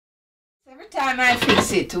Every time I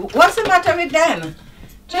fix it, what's the matter with them?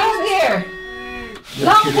 Just here.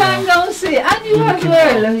 Long time don't see. And you as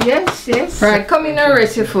well. Yes, yes. Right, come in and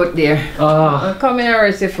rest your foot there. Come in and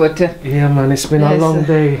rest your foot. Yeah, man, it's been a long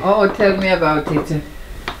day. Oh, tell me about it.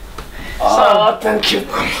 Oh, thank you.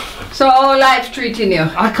 So how life treating you?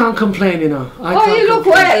 I can't complain, you know. You look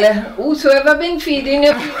well. Whosoever been feeding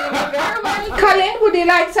you very well. Colin, would you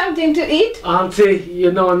like something to eat? Auntie,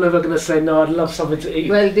 you know I'm never going to say no. I'd love something to eat.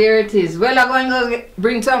 Well, there it is. Well, I'm going to go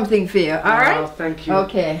bring something for you. All right? Thank you.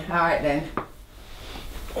 Okay, all right then.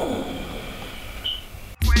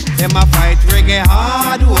 Them a fight reggae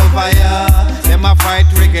hard over ya. Them a fight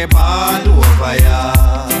reggae bad over ya.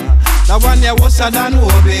 The one ya was than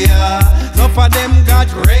Phobia. No for them got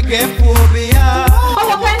reggae phobia.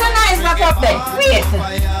 What kind of nice back up there? Wait.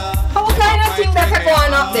 What kind of thing that are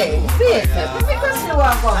going up there? Wait. Let me go see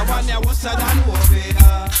what's going on. The one ya was than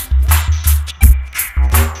Phobia.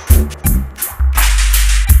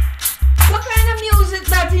 What kind of music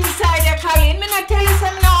that inside your Colin? Me not tell you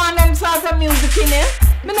some no on them sort of music in here.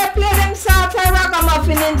 Me not play them sort of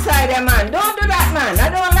ragamuffin inside there, man. Don't do that, man. I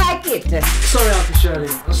don't like it. Sorry, Auntie Shirley.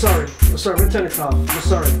 I'm sorry. I'm sorry. Return it off. I'm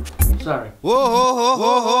sorry. Sorry.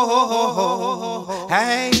 Whoa,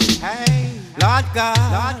 hey, hey, Lord God,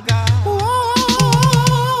 Lord God.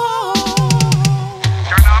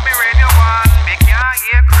 Turn on me radio one, me can't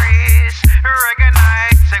hear Chris. Reggae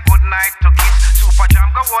night, say good night to kiss. Super jam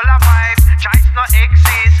go all a vibe, choice no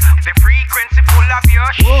exist. The frequency full of your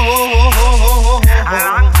shit. A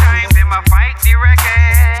long time them a fight the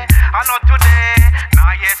reggae. I know today, now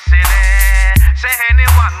yesterday. Say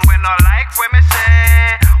anyone we no like when me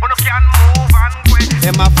say, we no can move and go.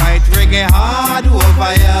 Them a fight reggae hard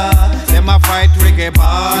over ya. Them a fight reggae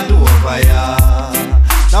bad over ya.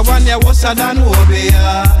 The one ya was than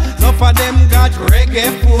Phobia. No for them got reggae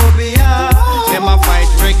phobia. Them a fight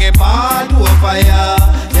reggae bad over ya.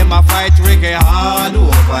 Them a fight reggae hard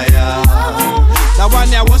over ya. The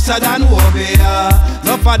one ya was than Phobia.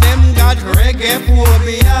 No for them got reggae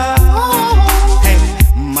phobia. Hey,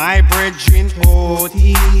 my brethren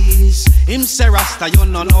Otis. Him say Rasta you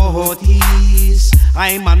no know Otis.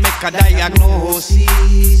 I man make a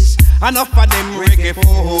diagnosis. Enough of them reggae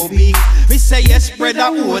phobic. Me say yes, brother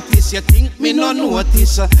Otis. You think me no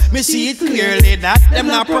notice? Me see it clearly that them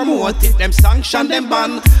not promote it. Them sanction them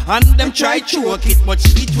ban and them try choke it. But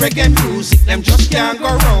sweet reggae music, them just can't go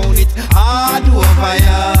round it. Hard over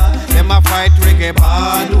ya. Them a fight reggae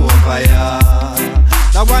bad over ya.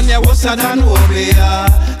 The one ya was than Phobia.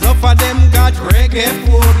 No for them got reggae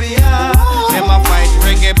phobia. Them a fight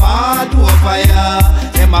reggae bad over ya.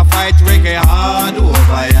 Them a fight reggae hard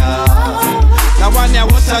over ya. The one ya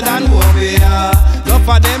was than Phobia. No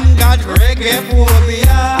for them got reggae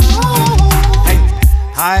phobia. Hey,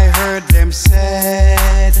 I heard them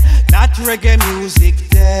said that reggae music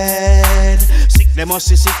dead. Sick them must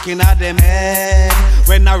be sick in them head.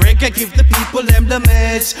 When a reggae give the people them the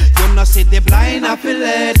meds. You know see the blind have to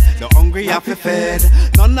led, the hungry have to fed.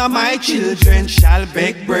 None of my children shall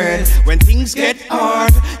beg bread. When things get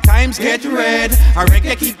hard, times get red. A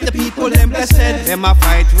reggae keep the people them blessed. Them a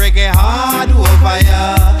fight reggae hard over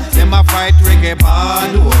ya. Them a fight reggae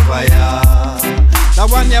bad over ya. The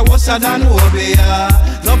one ya was than Phobia.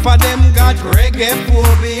 No for them got reggae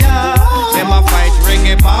phobia. Them a fight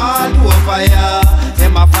reggae bad over ya.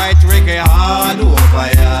 Them a fight reggae hard over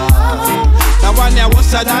ya. The one ya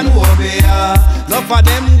was than Phobia. No for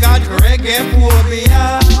them got reggae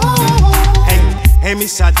phobia. Hey,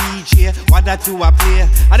 Mr. DJ, what that you a play?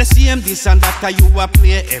 I the same this and that you a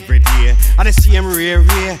play every day. I the same rare,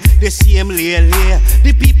 the same lay.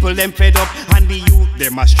 The people them fed up and the youth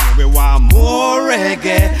them a stray. We want more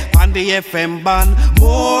reggae, on the FM band,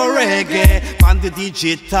 more reggae, on the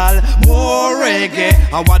digital, more reggae.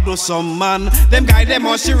 And what do some man? Them guy them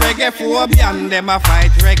must see reggae phobia and them a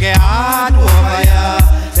fight reggae hard over ya.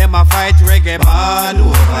 Them a fight reggae bad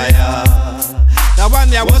over ya. The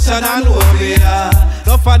one ya was than Phobia.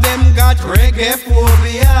 No for them got reggae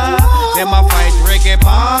phobia. Them a fight reggae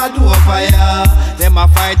bad over ya. Them a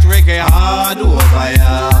fight reggae hard over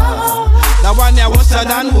ya. The one ya was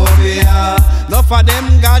than Phobia. No for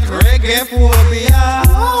them got reggae phobia.